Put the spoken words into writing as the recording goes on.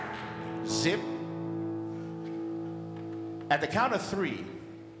zip. At the count of three,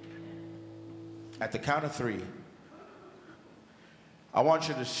 I want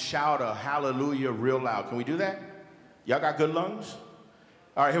you to shout a hallelujah real loud. Can we do that? Y'all got good lungs?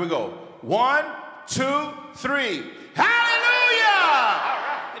 All right, here we go. 1, 2, 3. Hallelujah!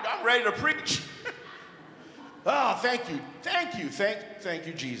 All right, I'm ready to preach. Oh, thank you,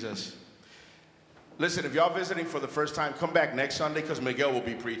 Jesus. Listen, if y'all visiting for the first time, come back next Sunday because Miguel will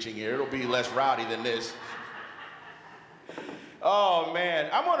be preaching here. It'll be less rowdy than this. Oh, man.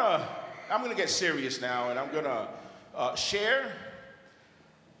 I'm gonna get serious now, and I'm going to share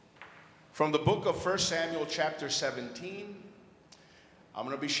from the book of 1 Samuel chapter 17. I'm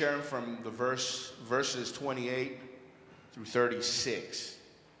going to be sharing from the verses 28 through 36.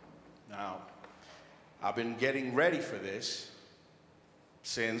 Now, I've been getting ready for this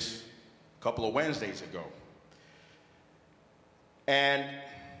since a couple of Wednesdays ago. And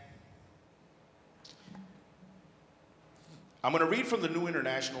I'm going to read from the New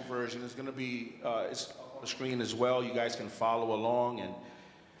International Version. It's going to be it's on the screen as well. You guys can follow along. And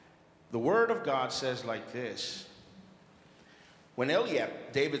the Word of God says like this. When Eliab,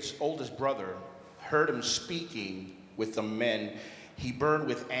 David's oldest brother, heard him speaking with the men, he burned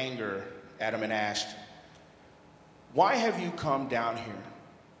with anger at him and asked, "Why have you come down here?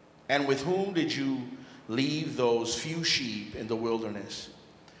 And with whom did you leave those few sheep in the wilderness?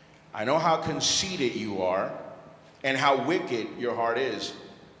 I know how conceited you are and how wicked your heart is.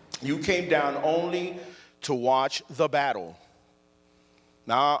 You came down only to watch the battle."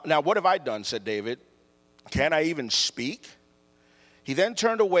 Now what have I done, said David. Can I even speak? He then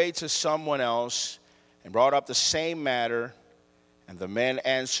turned away to someone else and brought up the same matter, and the men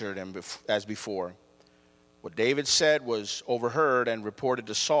answered him as before. What David said was overheard and reported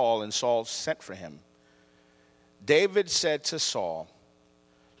to Saul, and Saul sent for him. David said to Saul,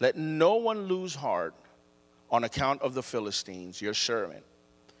 "Let no one lose heart on account of the Philistines, your servant."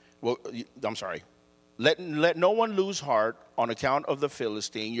 Let no one lose heart on account of the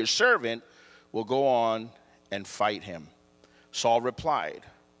Philistine. Your servant will go on and fight him. Saul replied,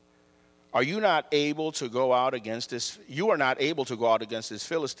 You are not able to go out against this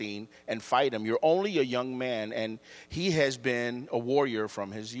Philistine and fight him. You're only a young man, and he has been a warrior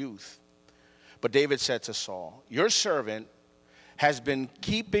from his youth. But David said to Saul, "Your servant has been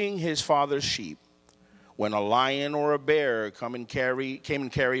keeping his father's sheep. When a lion or a bear came and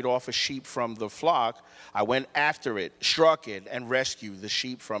carried off a sheep from the flock, I went after it, struck it, and rescued the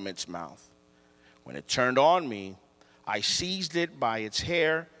sheep from its mouth. When it turned on me, I seized it by its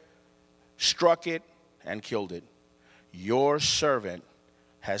hair, struck it, and killed it. Your servant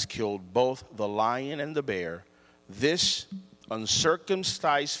has killed both the lion and the bear. This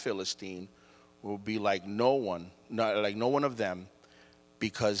uncircumcised Philistine will be like no one of them,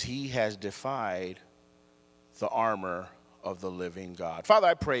 because he has defied the armor of the living God." Father,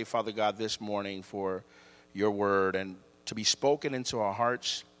 I pray, Father God, this morning for your word and to be spoken into our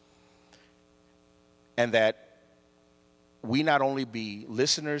hearts, and that we not only be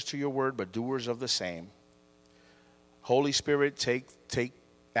listeners to your word, but doers of the same. Holy Spirit, take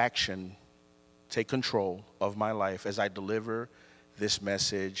action, take control of my life as I deliver this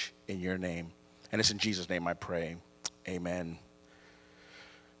message in your name. And it's in Jesus' name I pray. Amen.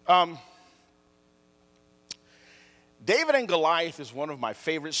 David and Goliath is one of my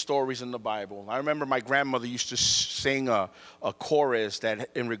favorite stories in the Bible. I remember my grandmother used to sing a chorus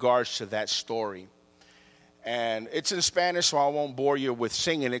that in regards to that story. And it's in Spanish, so I won't bore you with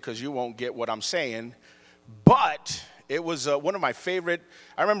singing it because you won't get what I'm saying. But it was one of my favorite.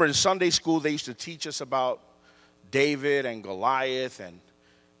 I remember in Sunday school they used to teach us about David and Goliath. And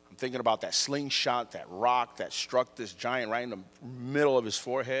I'm thinking about that slingshot, that rock that struck this giant right in the middle of his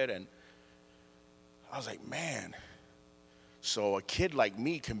forehead. And I was like, man, so a kid like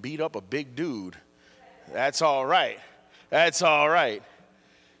me can beat up a big dude. That's all right. That's all right.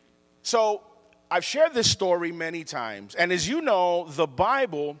 So I've shared this story many times. And as you know, the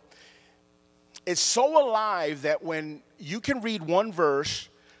Bible is so alive that when you can read one verse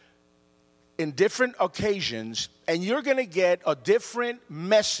in different occasions, and you're going to get a different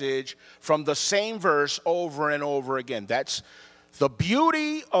message from the same verse over and over again. That's the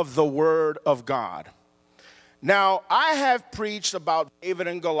beauty of the Word of God. Now, I have preached about David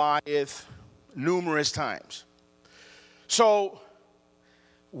and Goliath numerous times. So,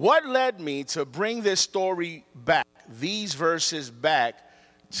 what led me to bring this story back, these verses back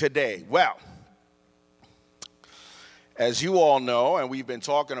today? Well, as you all know, and we've been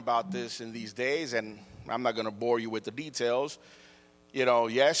talking about this in these days, and I'm not going to bore you with the details,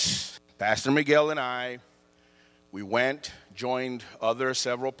 yes, Pastor Miguel and I We went, joined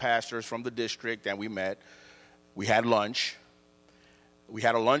several pastors from the district, and we met. We had lunch. We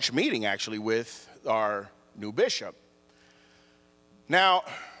had a lunch meeting, actually, with our new bishop. Now,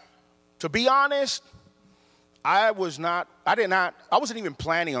 to be honest, I wasn't even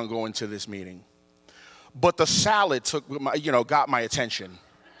planning on going to this meeting. But the salad got my attention.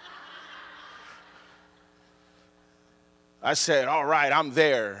 I said, all right, I'm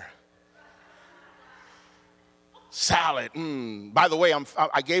there. Salad. By the way,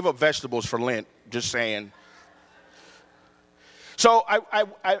 I gave up vegetables for Lent, just saying. So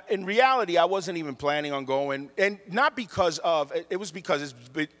in reality, I wasn't even planning on going, and not because of, it was because it's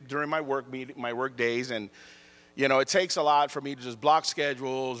during my work days, and it takes a lot for me to just block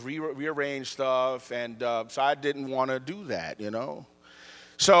schedules, rearrange stuff, and so I didn't want to do that,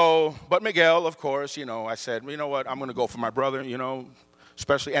 So, but Miguel, of course, I said, you know what, I'm going to go for my brother,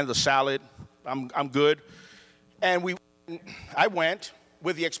 especially, and the salad, I'm good. And I went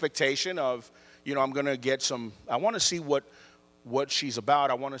with the expectation of, I'm going to get I want to see what she's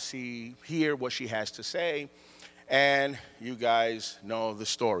about. I want to hear what she has to say. And you guys know the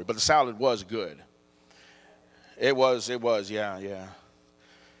story. But the salad was good. It was, yeah.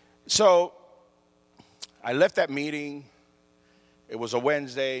 So I left that meeting. It was a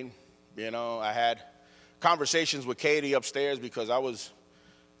Wednesday. I had conversations with Katie upstairs because I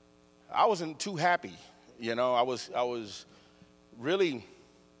wasn't too happy. I was really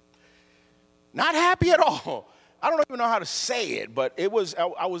not happy at all. I don't even know how to say it, but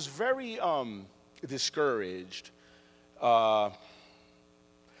I was very discouraged. And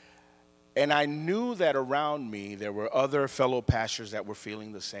I knew that around me there were other fellow pastors that were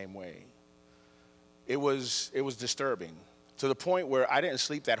feeling the same way. It was disturbing to the point where I didn't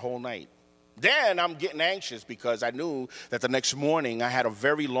sleep that whole night. Then I'm getting anxious because I knew that the next morning I had a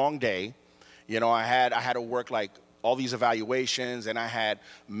very long day. I had to work like all these evaluations, and I had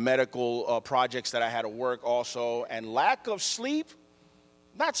medical projects that I had to work also, and lack of sleep,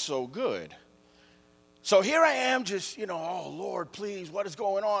 not so good. So here I am just, oh, Lord, please, what is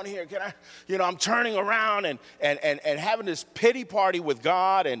going on here? Can I, I'm turning around and having this pity party with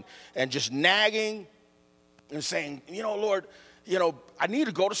God and just nagging and saying, Lord, I need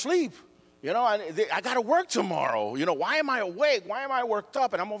to go to sleep. I got to work tomorrow. Why am I awake? Why am I worked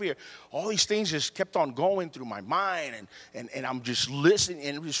up? And I'm over here. All these things just kept on going through my mind, and I'm just listening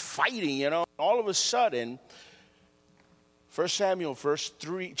and just fighting, All of a sudden, 1 Samuel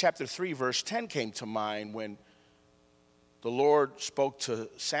chapter 3, verse 10 came to mind when the Lord spoke to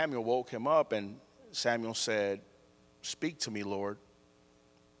Samuel, woke him up, and Samuel said, "Speak to me, Lord.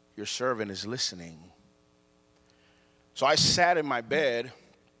 Your servant is listening." So I sat in my bed.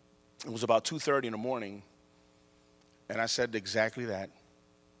 It was about 2:30 in the morning, and I said exactly that.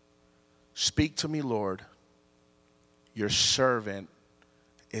 "Speak to me, Lord. Your servant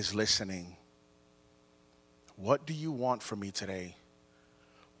is listening. What do you want from me today?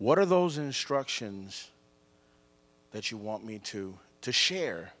 What are those instructions that you want me to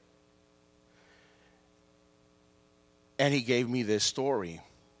share?" And he gave me this story.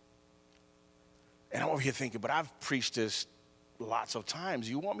 And I'm over here thinking, but I've preached this lots of times. What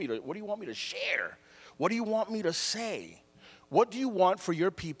do you want me to share? What do you want me to say? What do you want for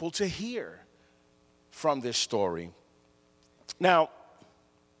your people to hear from this story? Now,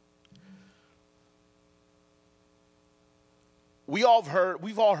 we've all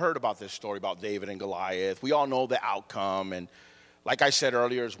heard about this story about David and Goliath. We all know the outcome, and like I said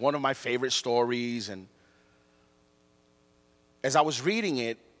earlier, it's one of my favorite stories. And as I was reading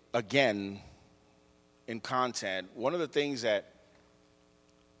it again in content, one of the things that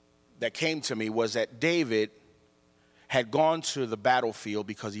came to me was that David had gone to the battlefield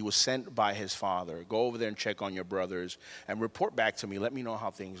because he was sent by his father. Go over there and check on your brothers and report back to me. Let me know how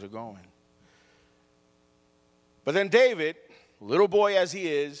things are going. But then David, little boy as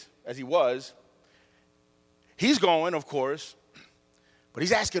he was, he's going, of course, but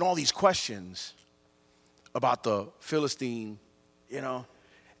he's asking all these questions about the Philistine,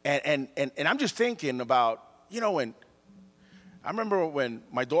 And I'm just thinking about, when I remember when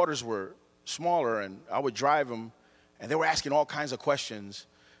my daughters were smaller and I would drive them and they were asking all kinds of questions,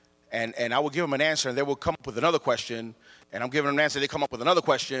 and I would give them an answer and they would come up with another question, and I'm giving them an answer, they come up with another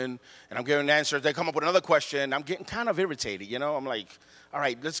question, and I'm giving an answer, they come up with another question. I'm getting kind of irritated, I'm like, all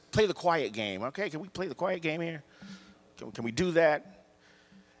right, let's play the quiet game. Okay, can we play the quiet game here? Can we do that?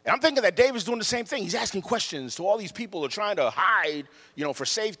 And I'm thinking that David's doing the same thing. He's asking questions to all these people who are trying to hide, for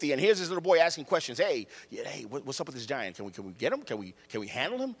safety. And here's this little boy asking questions. Hey, what's up with this giant? Can we get him? Can we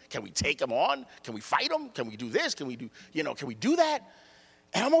handle him? Can we take him on? Can we fight him? Can we do this? Can we do that?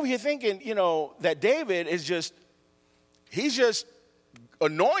 And I'm over here thinking, that David is just he's just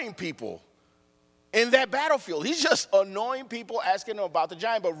annoying people in that battlefield. He's just annoying people, asking them about the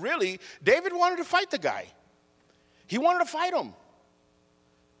giant. But really, David wanted to fight the guy. He wanted to fight him.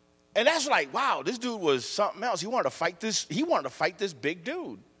 And that's like, wow, this dude was something else. He wanted to fight this big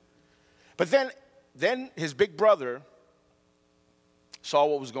dude. But then his big brother saw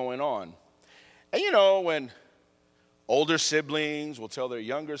what was going on. And you know, when older siblings will tell their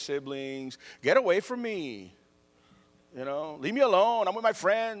younger siblings, get away from me. You know, leave me alone. I'm with my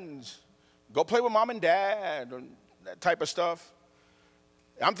friends. Go play with mom and dad, or that type of stuff.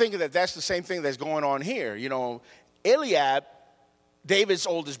 I'm thinking that that's the same thing that's going on here. You know, Eliab, David's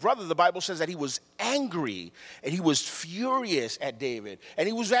oldest brother, the Bible says that he was angry and he was furious at David. And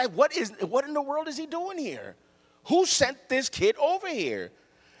he was like, what in the world is he doing here? Who sent this kid over here?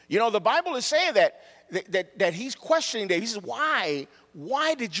 You know, the Bible is saying that he's questioning David. He says, why?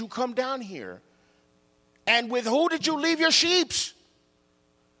 Why did you come down here? And with who did you leave your sheeps?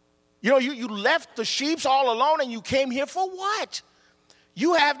 You know, you left the sheeps all alone and you came here for what?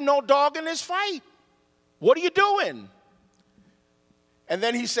 You have no dog in this fight. What are you doing? And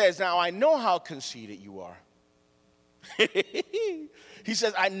then he says, now I know how conceited you are. He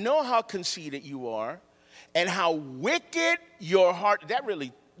says, I know how conceited you are and how wicked your heart, that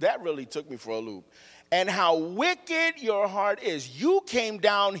really took me for a loop. And how wicked your heart is. You came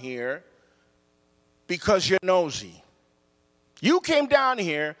down here because you're nosy. You came down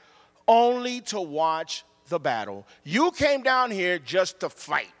here only to watch the battle. You came down here just to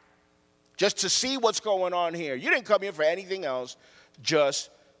fight, just to see what's going on here. You didn't come here for anything else, just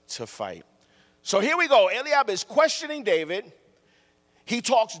to fight. So here we go. Eliab is questioning David. He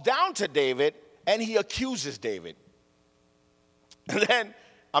talks down to David, and he accuses David. And then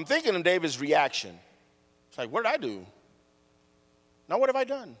I'm thinking of David's reaction. It's like, what did I do? Now what have I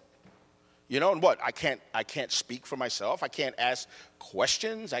done? You know, and what? I can't speak for myself. I can't ask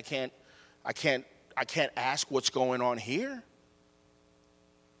questions. I can't ask what's going on here.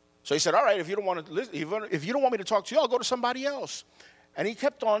 So he said, all right, if you don't want to listen, if you don't want me to talk to you, I'll go to somebody else. And he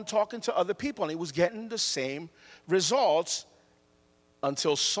kept on talking to other people, and he was getting the same results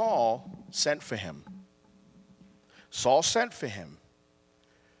until Saul sent for him. Saul sent for him.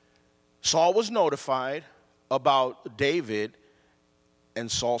 Saul was notified about David,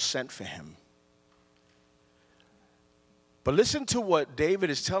 and Saul sent for him. But listen to what David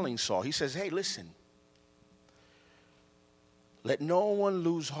is telling Saul. He says, hey, listen. Let no one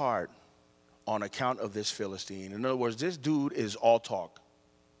lose heart on account of this Philistine. In other words, this dude is all talk.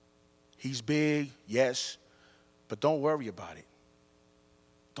 He's big, yes, but don't worry about it.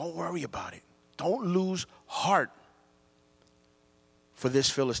 Don't worry about it. Don't lose heart for this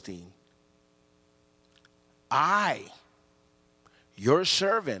Philistine. I, your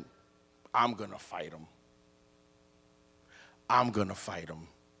servant, I'm going to fight him. I'm going to fight him.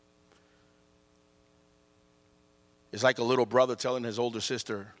 It's like a little brother telling his older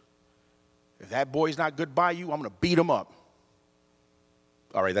sister, if that boy's not good by you, I'm going to beat him up.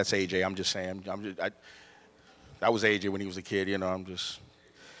 All right, that's AJ. I'm just saying. That was AJ when he was a kid, you know.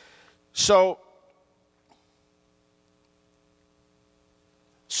 So,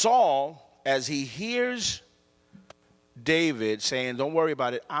 Saul, as he hears David saying, don't worry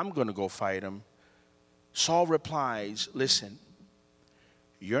about it, I'm going to go fight him, Saul replies, listen,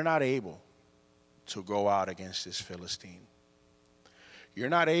 you're not able to go out against this Philistine. You're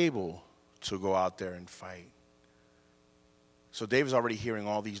not able to go out there and fight. So David's already hearing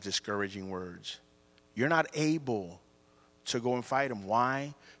all these discouraging words. You're not able to go and fight him.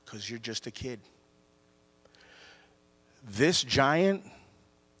 Why? Because you're just a kid. This giant,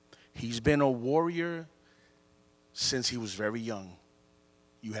 he's been a warrior since he was very young.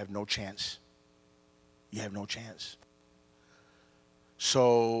 You have no chance. You have no chance.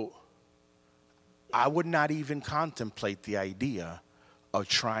 So I would not even contemplate the idea of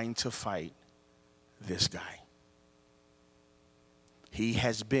trying to fight this guy. He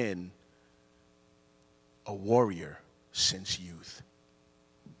has been a warrior since youth.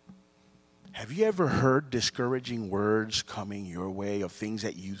 Have you ever heard discouraging words coming your way of things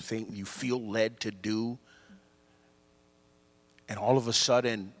that you think you feel led to do? And all of a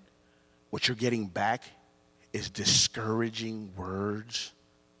sudden, what you're getting back is discouraging words.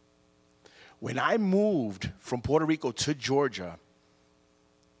 When I moved from Puerto Rico to Georgia,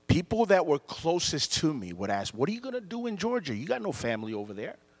 people that were closest to me would ask, what are you going to do in Georgia? You got no family over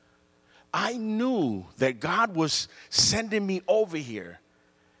there. I knew that God was sending me over here.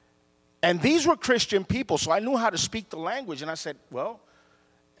 And these were Christian people, so I knew how to speak the language. And I said, well,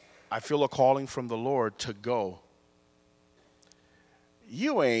 I feel a calling from the Lord to go.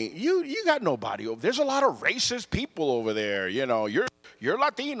 you got nobody over. There's a lot of racist people over there. You know, you're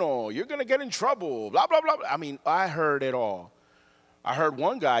Latino. You're gonna get in trouble. Blah blah blah. I mean, I heard it all. I heard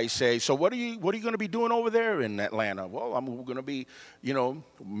one guy say, "So what are you going to be doing over there in Atlanta?" Well, we're going to be,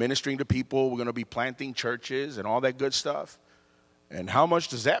 ministering to people. We're going to be planting churches and all that good stuff. And how much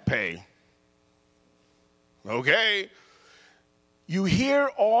does that pay? Okay. You hear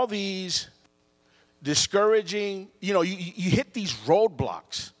all these discouraging, you hit these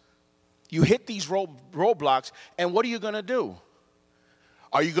roadblocks. You hit these roadblocks, and what are you going to do?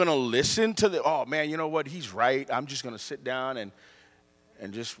 Are you going to listen to oh, man, you know what? He's right. I'm just going to sit down and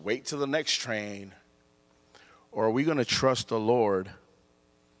just wait till the next train? Or are we going to trust the Lord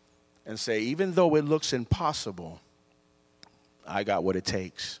and say, even though it looks impossible, I got what it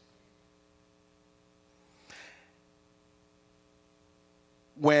takes?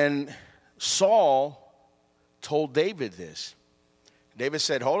 When Saul told David this, David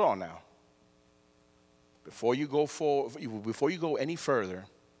said, hold on now. Before you go any further,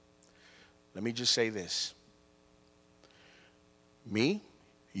 let me just say this. Me,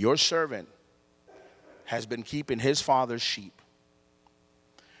 your servant, has been keeping his father's sheep.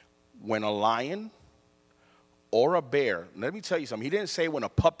 When a lion or a bear, let me tell you something. He didn't say when a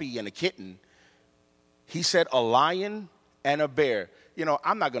puppy and a kitten. He said a lion and a bear.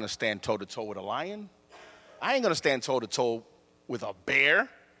 I'm not going to stand toe-to-toe with a lion. I ain't going to stand toe-to-toe with a bear.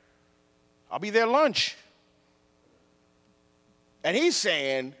 I'll be their lunch. And he's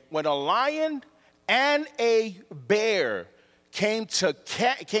saying when a lion and a bear came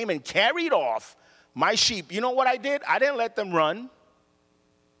and carried off my sheep, you know what I did? I didn't let them run.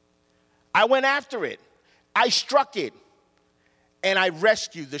 I went after it. I struck it. And I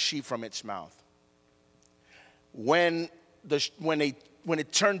rescued the sheep from its mouth. When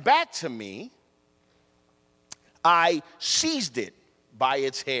it turned back to me, I seized it by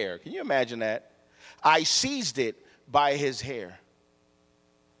its hair. Can you imagine that? I seized it by his hair,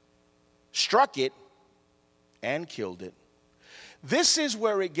 struck it, and killed it. This is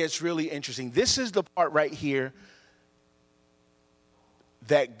where it gets really interesting. This is the part right here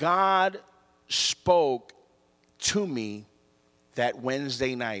that God spoke to me that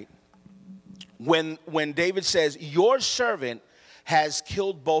Wednesday night. When David says, your servant has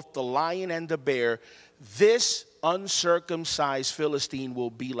killed both the lion and the bear, this uncircumcised Philistine will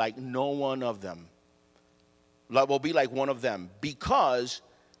be like no one of them. Will be like one of them, because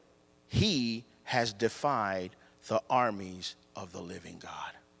he has defied the armies of the living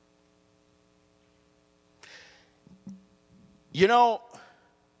God.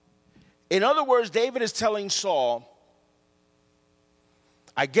 In other words, David is telling Saul,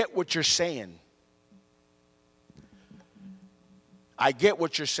 I get what you're saying. I get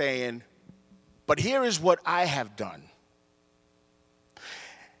what you're saying, but here is what I have done.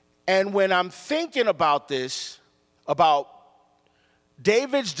 And when I'm thinking about this, about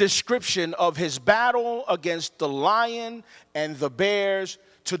David's description of his battle against the lion and the bears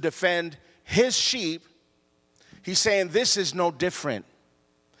to defend his sheep, he's saying this is no different.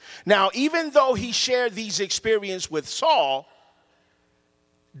 Now, even though he shared these experiences with Saul,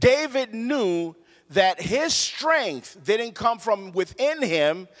 David knew that his strength didn't come from within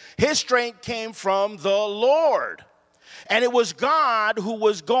him. His strength came from the Lord. And it was God who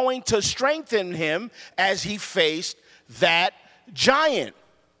was going to strengthen him as he faced that giant.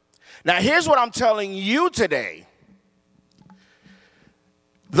 Now, here's what I'm telling you today.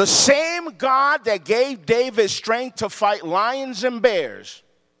 The same God that gave David strength to fight lions and bears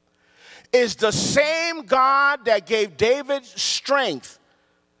is the same God that gave David strength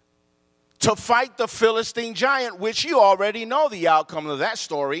to fight the Philistine giant, which you already know the outcome of that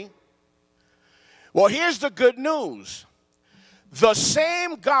story. Well, here's the good news. The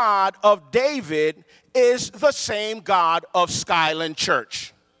same God of David is the same God of Skyland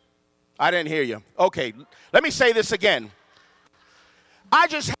Church. I didn't hear you. Okay, let me say this again. I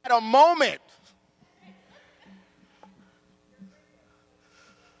just had a moment.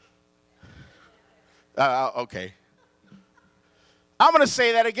 Okay. I'm going to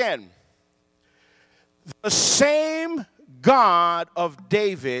say that again. The same God of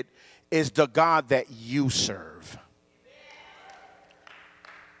David is the God that you serve.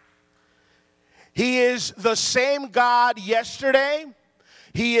 He is the same God yesterday.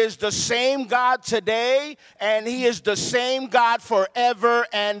 He is the same God today, and he is the same God forever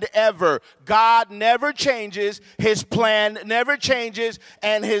and ever. God never changes, his plan never changes,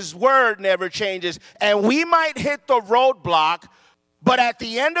 and his word never changes. And we might hit the roadblock, but at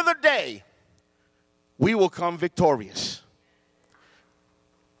the end of the day, we will come victorious.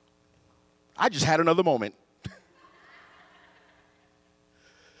 I just had another moment.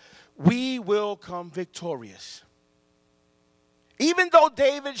 we will come victorious. Even though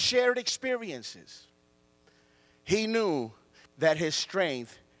David shared experiences, he knew that his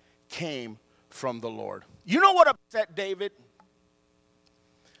strength came from the Lord. You know what upset David?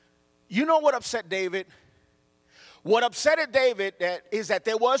 You know what upset David? What upset David is that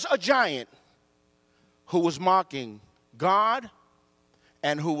there was a giant who was mocking God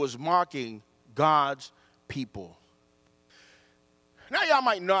and who was mocking God's people. Now, y'all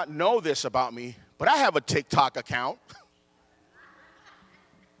might not know this about me, but I have a TikTok account.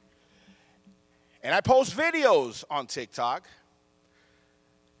 And I post videos on TikTok.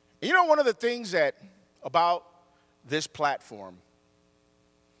 And you know, one of the things about this platform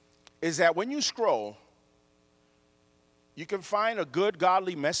is that when you scroll, you can find a good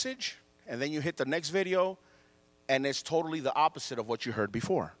godly message, and then you hit the next video, and it's totally the opposite of what you heard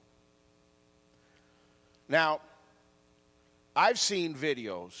before. Now, I've seen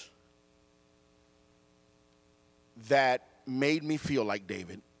videos that made me feel like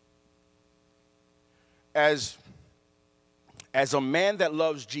David. As a man that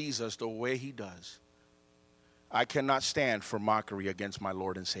loves Jesus the way he does, I cannot stand for mockery against my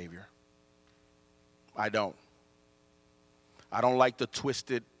Lord and Savior. I don't. I don't like the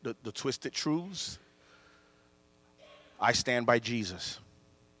twisted truths. I stand by Jesus,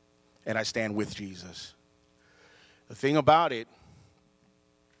 and I stand with Jesus. The thing about it,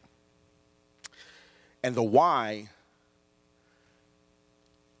 and the why,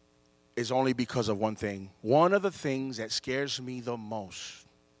 is only because of one thing. One of the things that scares me the most,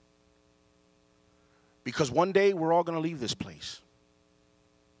 because one day we're all going to leave this place.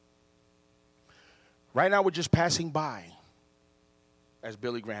 Right now we're just passing by, as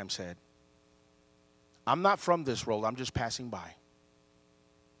Billy Graham said. I'm not from this world, I'm just passing by.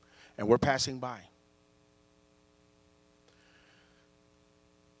 And we're passing by.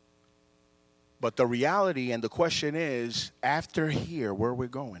 But the reality and the question is, after here, where are we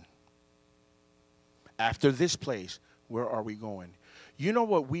going? After this place, where are we going? You know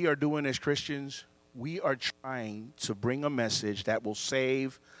what we are doing as Christians? We are trying to bring a message that will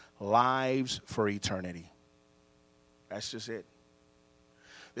save lives for eternity. That's just it.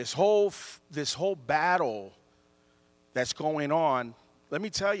 This whole battle that's going on, let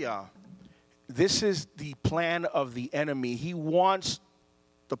me tell y'all, this is the plan of the enemy. He wants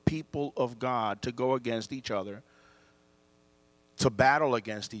the people of God to go against each other, to battle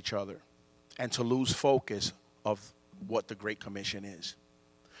against each other, and to lose focus of what the Great Commission is.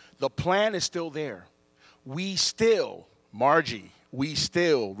 The plan is still there. We still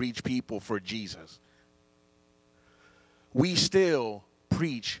reach people for Jesus. We still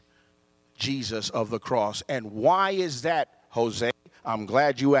preach Jesus of the cross. And why is that, Jose? I'm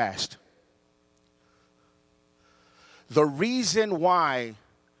glad you asked. The reason why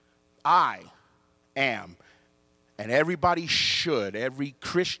I am, and everybody should, every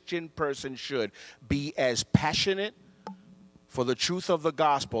Christian person should be as passionate for the truth of the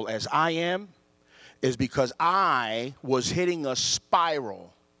gospel as I am, is because I was hitting a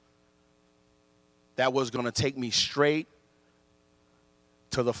spiral that was going to take me straight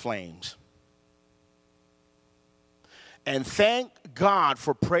to the flames. And thank God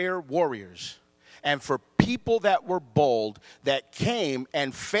for prayer warriors and for people that were bold, that came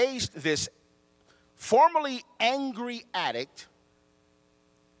and faced this formerly angry addict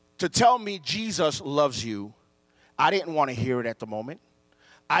to tell me Jesus loves you. I didn't want to hear it at the moment.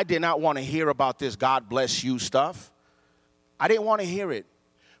 I did not want to hear about this God bless you stuff. I didn't want to hear it.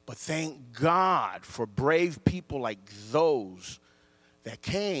 But thank God for brave people like those that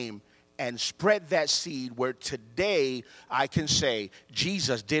came and spread that seed, where today I can say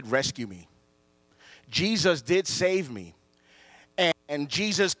Jesus did rescue me. Jesus did save me. And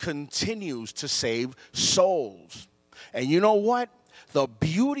Jesus continues to save souls. And you know what? The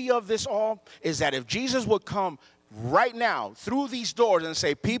beauty of this all is that if Jesus would come right now through these doors and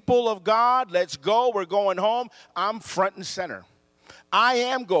say, people of God, let's go, we're going home, I'm front and center. I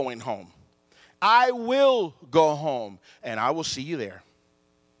am going home. I will go home, and I will see you there.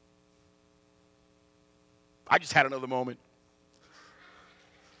 I just had another moment.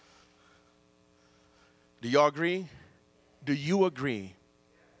 Do y'all agree? Do you agree?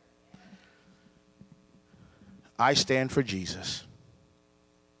 I stand for Jesus.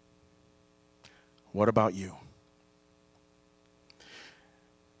 What about you?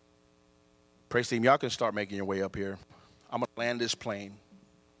 Praise team, y'all can start making your way up here. I'm going to land this plane.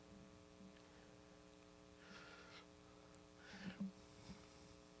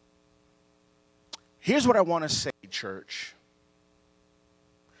 Here's what I want to say, church.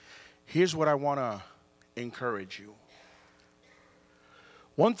 Here's what I want to encourage you.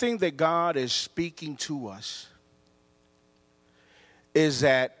 One thing that God is speaking to us is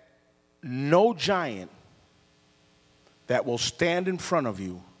that no giant that will stand in front of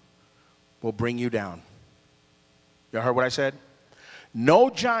you will bring you down. Y'all heard what I said? No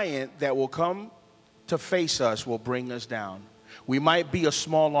giant that will come to face us will bring us down. We might be a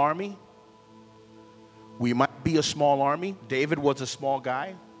small army. We might be a small army. David was a small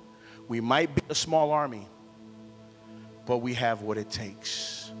guy. We might be a small army. But we have what it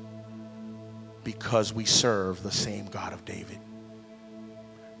takes because we serve the same God of David.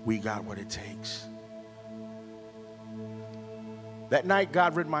 We got what it takes. That night,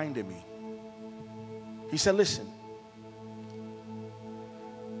 God reminded me. He said, listen,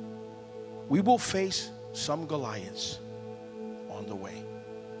 we will face some Goliaths on the way.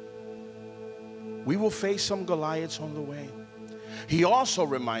 We will face some Goliaths on the way. He also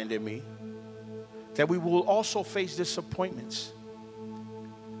reminded me that we will also face disappointments.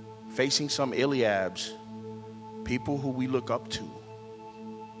 Facing some Eliabs, people who we look up to.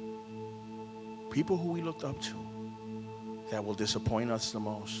 People who we looked up to that will disappoint us the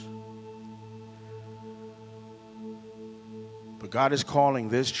most. But God is calling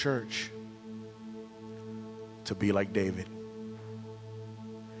this church to be like David.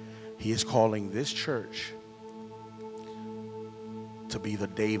 He is calling this church to be the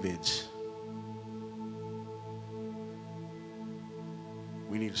Davids.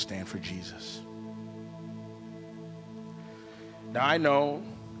 We need to stand for Jesus. Now I know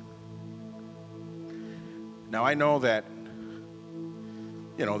that,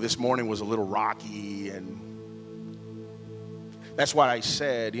 this morning was a little rocky, and that's why I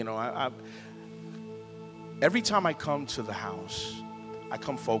said, every time I come to the house, I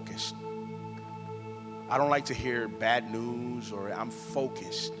come focused. I don't like to hear bad news, or I'm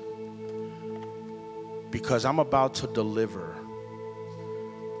focused because I'm about to deliver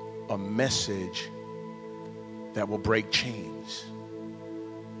a message that will break chains.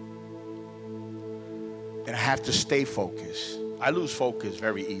 And I have to stay focused. I lose focus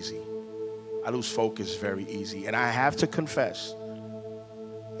very easy. And I have to confess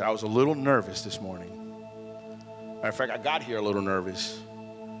that I was a little nervous this morning. Matter of fact, I got here a little nervous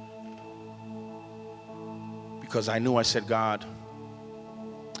because I knew I said, God,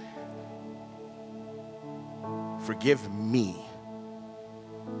 forgive me.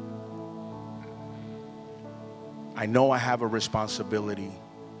 I know I have a responsibility,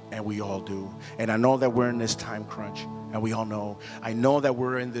 and we all do. And I know that we're in this time crunch, and we all know. I know that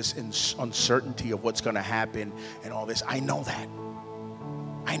we're in this uncertainty of what's going to happen and all this. I know that.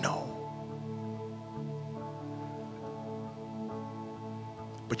 I know.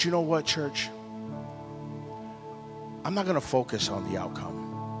 But you know what, church? I'm not going to focus on the outcome.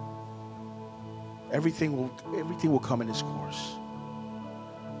 Everything will come in its course.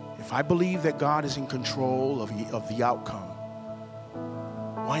 If I believe that God is in control of the outcome,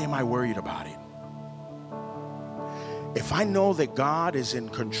 why am I worried about it? If I know that God is in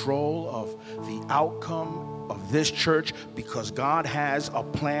control of the outcome of this church because God has a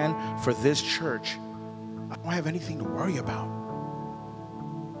plan for this church, I don't have anything to worry about.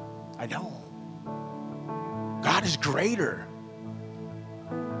 I don't. God is greater.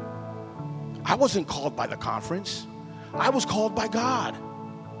 I wasn't called by the conference. I was called by God.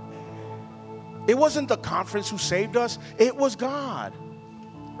 It wasn't the conference who saved us. It was God.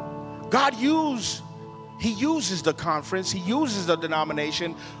 He uses the conference. He uses the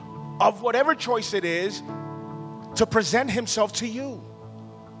denomination of whatever choice it is to present himself to you.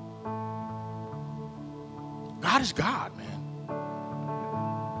 God is God, man.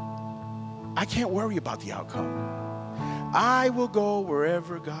 I can't worry about the outcome. I will go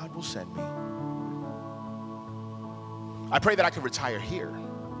wherever God will send me. I pray that I can retire here.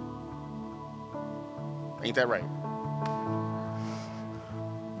 Ain't that right?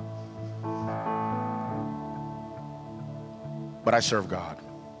 But I serve God.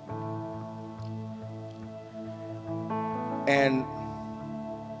 And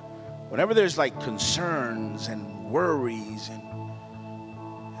whenever there's like concerns and worries and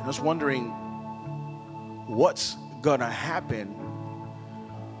just wondering what's gonna happen,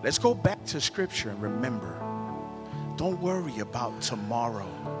 let's go back to Scripture and remember, don't worry about tomorrow.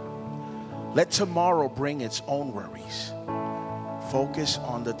 Let tomorrow bring its own worries. Focus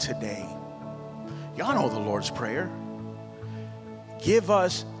on the today. Y'all know the Lord's Prayer. Give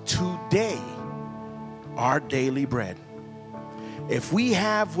us today our daily bread. If we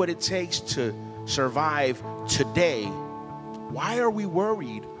have what it takes to survive today, why are we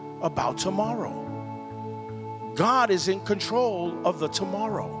worried about tomorrow? God is in control of the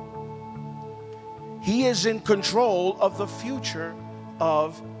tomorrow. He is in control of the future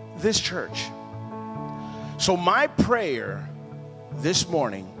of this church. So my prayer this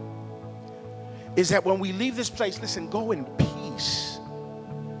morning is that when we leave this place, listen, go in peace.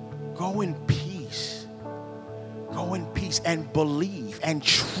 Go in peace. Go in peace and believe and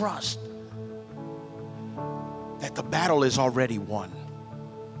trust that the battle is already won.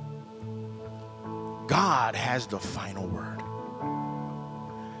 God has the final word.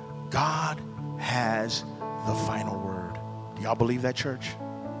 God has the final word. Do y'all believe that, church?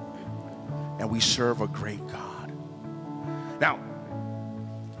 And we serve a great God. Now,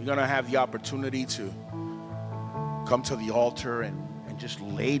 you're going to have the opportunity to come to the altar and just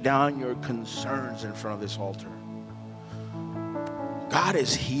lay down your concerns in front of this altar. God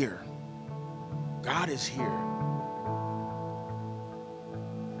is here. God is here.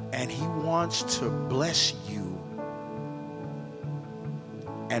 And he wants to bless you.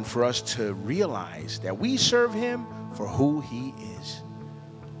 And for us to realize that we serve him for who he is.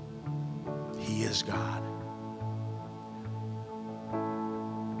 He is God.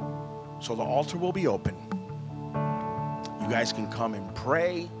 So the altar will be open. You guys can come and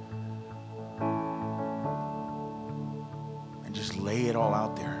pray. And just lay it all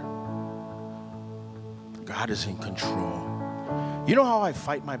out there. God is in control. You know how I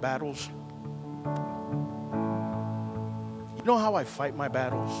fight my battles? You know how I fight my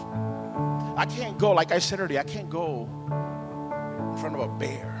battles? I can't go, like I said earlier, I can't go in front of a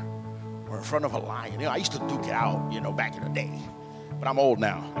bear or in front of a lion. You know, I used to duke it out, back in the day. But I'm old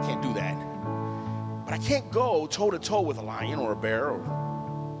now. I can't do that. But I can't go toe-to-toe with a lion or a bear.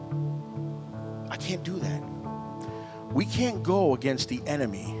 I can't do that. We can't go against the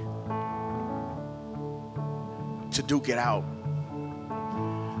enemy to duke it out.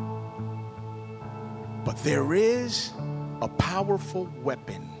 But there is a powerful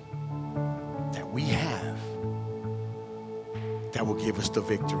weapon that we have that will give us the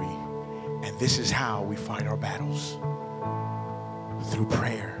victory. And this is how we fight our battles. Through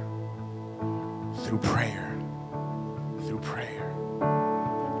prayer. Through prayer. Through prayer.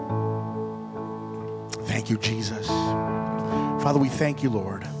 Thank you, Jesus. Father, we thank you,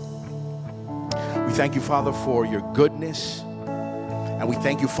 Lord. We thank you, Father, for your goodness. And we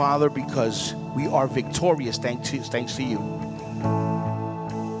thank you, Father, because we are victorious thanks to you.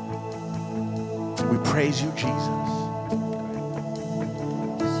 We praise you, Jesus.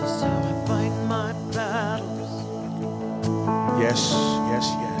 This is how I fight my battles. Yes, yes,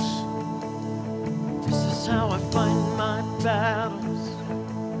 yes. This is how I fight my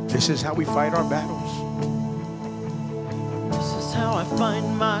battles. This is how we fight our battles. This is how I fight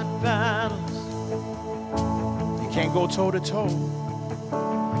my battles. You can't go toe to toe.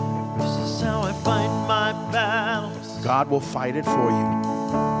 This is how I fight my battles. God will fight it for you.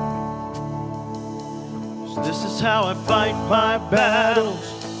 This is how I fight my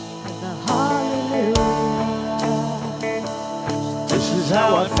battles. This is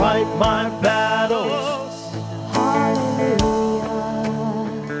how I fight my battles.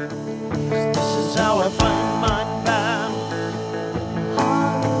 This is how I fight my battles.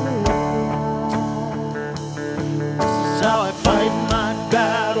 This is how I fight my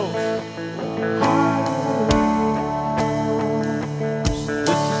battles.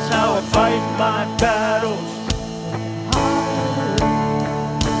 This is how I fight my battles.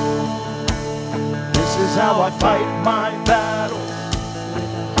 This is how I fight my battles.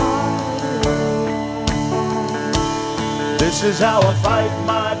 This is how I fight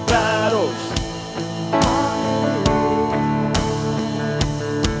my battles.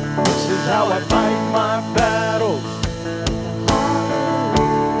 This is how I fight my battles.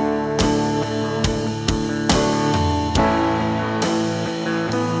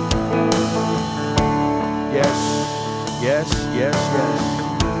 Yes, yes, yes, yes.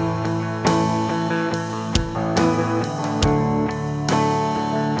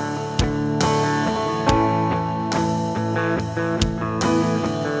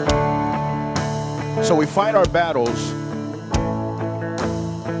 So we fight our battles.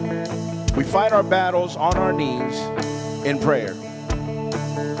 We fight our battles on our knees in prayer.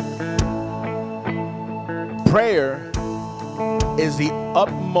 Prayer is the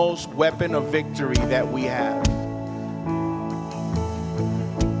utmost weapon of victory that we have.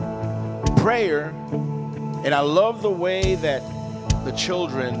 Prayer, and I love the way that the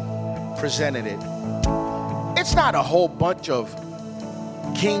children presented it. It's not a whole bunch of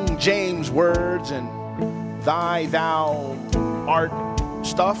King James words and thy, thou, art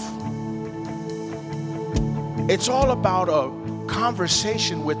stuff. It's all about a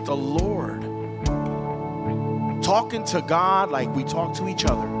conversation with the Lord. Talking to God like we talk to each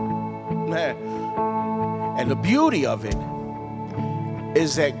other. And the beauty of it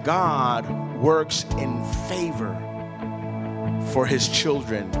is that God works in favor for his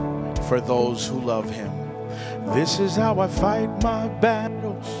children, for those who love him. This is how I fight my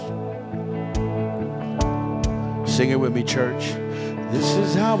battles. Sing it with me, church. This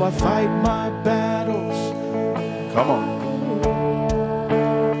is how I fight my battles. Come on.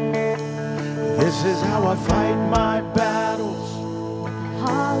 This is how I fight my battles.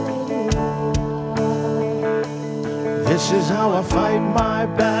 Hallelujah. This is how I fight my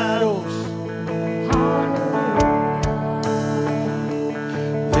battles.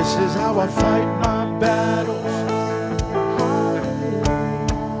 This is how I fight my battles.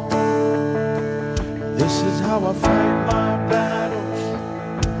 This is how I fight my battles.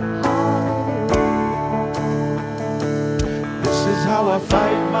 This is how I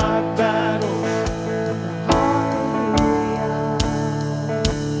fight my battles.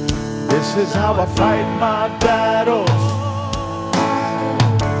 This is how I fight my battles.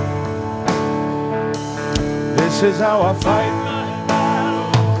 This is how I fight my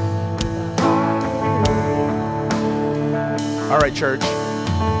battles. All right, church.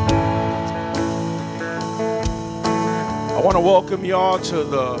 I want to welcome y'all to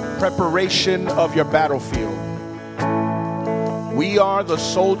the preparation of your battlefield. We are the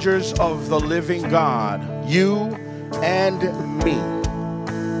soldiers of the living God, you and me.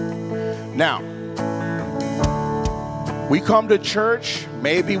 Now, we come to church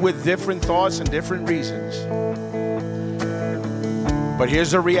maybe with different thoughts and different reasons. But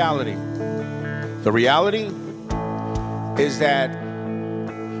here's the reality. The reality is that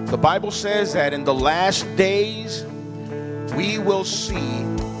the Bible says that in the last days, we will see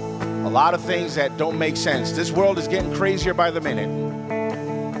a lot of things that don't make sense. This world is getting crazier by the minute.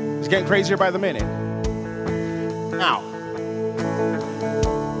 It's getting crazier by the minute. Now,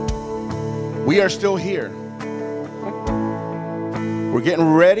 we are still here. We're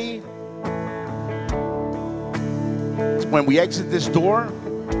getting ready. When we exit this door,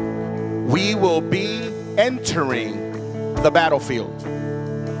 we will be entering the battlefield.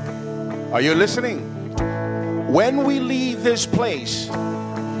 Are you listening? When we leave this place,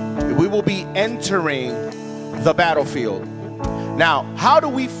 we will be entering the battlefield. Now, how do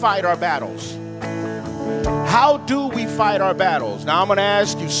we fight our battles? How do we fight our battles? Now, I'm going to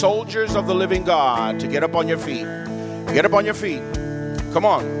ask you, soldiers of the living God, to get up on your feet. Get up on your feet. Come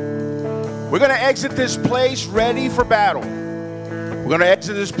on. We're going to exit this place ready for battle. We're going to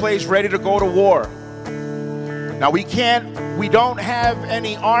exit this place ready to go to war. Now, we don't have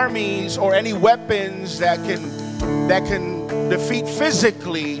any armies or any weapons that can defeat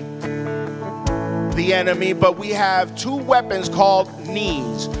physically the enemy, but we have two weapons called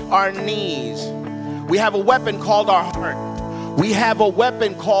knees, our knees. We have a weapon called our heart. We have a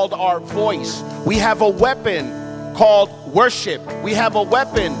weapon called our voice. We have a weapon called worship. We have a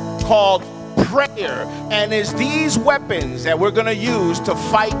weapon called prayer. And it's these weapons that we're going to use to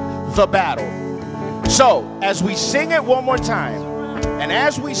fight the battle. So, as we sing it one more time, and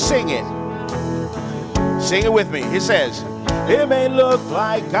as we sing it with me. It says, it may look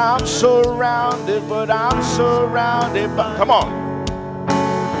like I'm surrounded, but I'm surrounded by... Come on.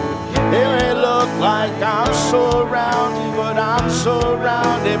 It may look like I'm surrounded, but I'm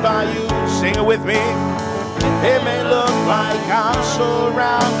surrounded by you. Sing it with me. It may look like I'm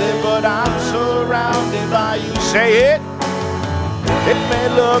surrounded, but I'm surrounded by you. Say it. It may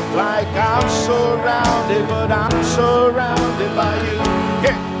look like I'm surrounded, but I'm surrounded by you.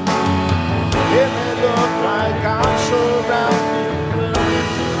 Yeah. It may look like I'm surrounded.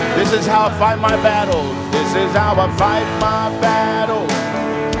 This is how I fight my battles. This is how I fight my battles.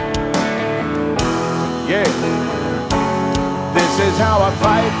 Yeah. This is how I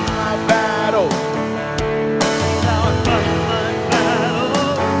fight my battles.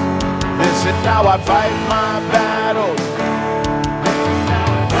 This is how I fight my battles.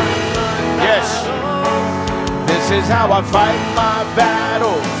 Yes. This is how I fight my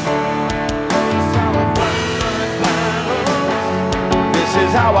battles. This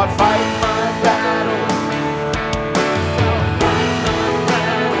is how I fight my battles.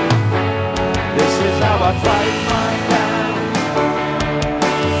 This is how I fight my battles.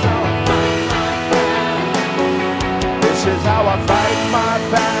 This is how I fight my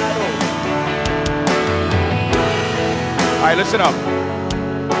battles. All right, listen up.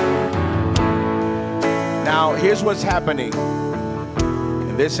 Now, here's what's happening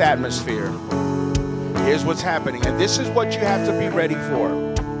in this atmosphere. Here's what's happening, and this is what you have to be ready for.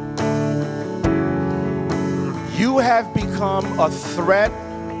 You have become a threat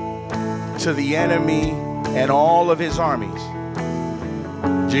to the enemy and all of his armies.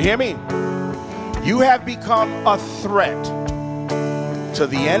 Did you hear me? You have become a threat. to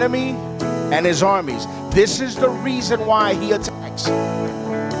the enemy and his armies. This is the reason why he attacks.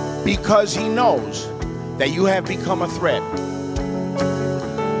 Because he knows that you have become a threat.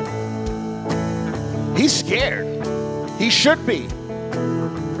 He's scared. He should be.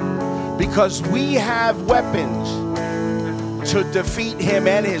 Because we have weapons to defeat him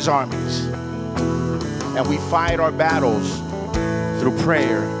and his armies. And we fight our battles through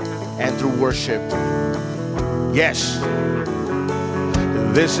prayer and through worship. Yes.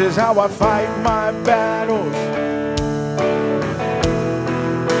 This is how I fight my battles.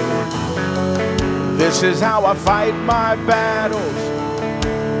 This is how I fight my battles.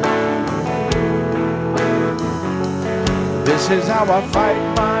 This is how I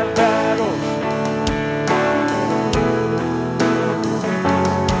fight my battles.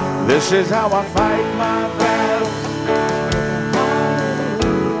 This is how I fight my battles.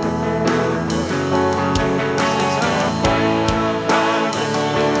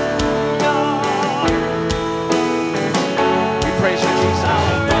 We praise you, Jesus.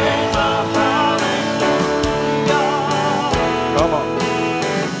 Come on.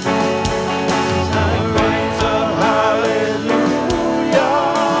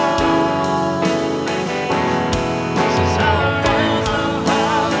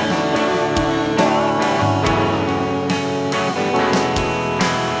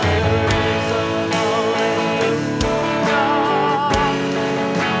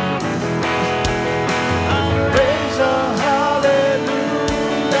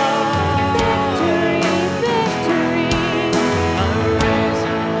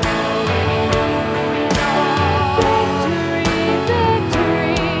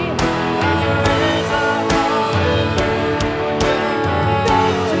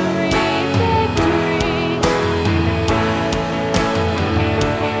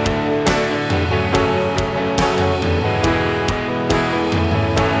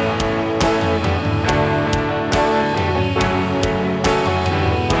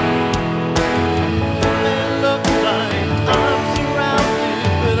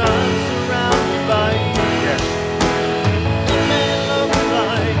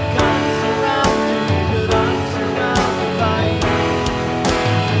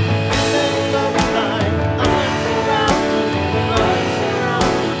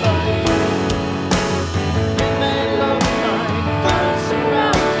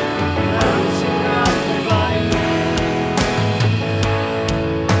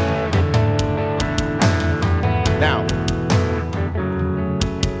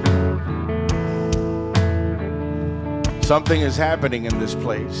 Something is happening in this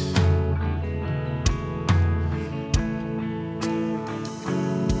place.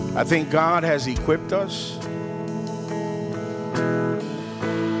 I think God has equipped us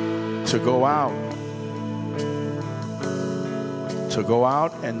to go out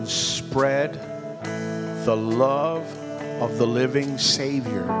and spread the love of the living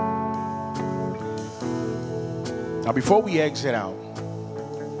Savior. Now, before we exit,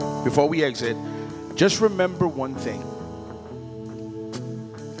 just remember one thing.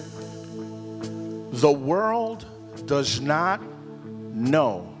 The world does not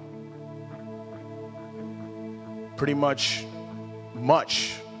know pretty much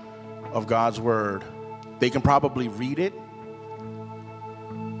of God's word. They can probably read it,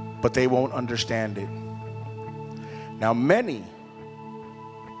 but they won't understand it. Now, many,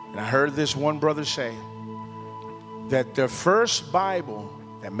 and I heard this one brother say, that the first Bible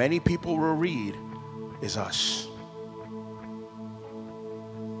that many people will read is us.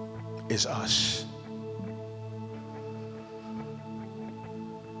 Is us.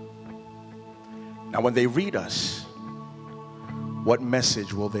 Now, when they read us, what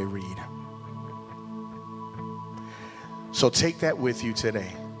message will they read? So take that with you today.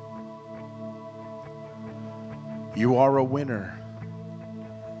 You are a winner.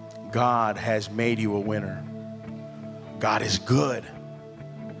 God has made you a winner. God is good.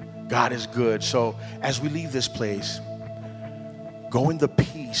 God is good. So as we leave this place, go in the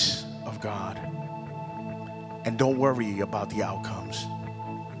peace of God and don't worry about the outcomes.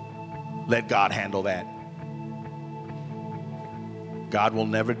 Let God handle that. God will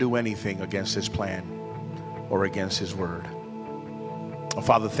never do anything against his plan or against his word. Oh,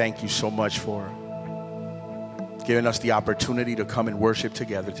 Father, thank you so much for giving us the opportunity to come and worship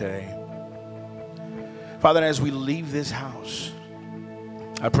together today. Father, as we leave this house,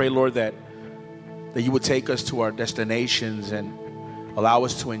 I pray, Lord, that you would take us to our destinations and allow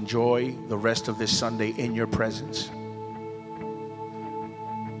us to enjoy the rest of this Sunday in your presence.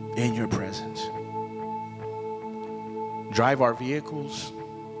 In your presence. Drive our vehicles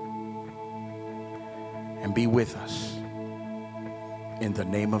and be with us in the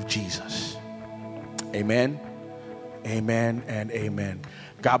name of Jesus. Amen, amen, and amen.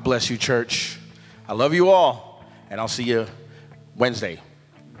 God bless you, church. I love you all, and I'll see you Wednesday.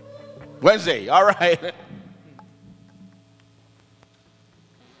 All right.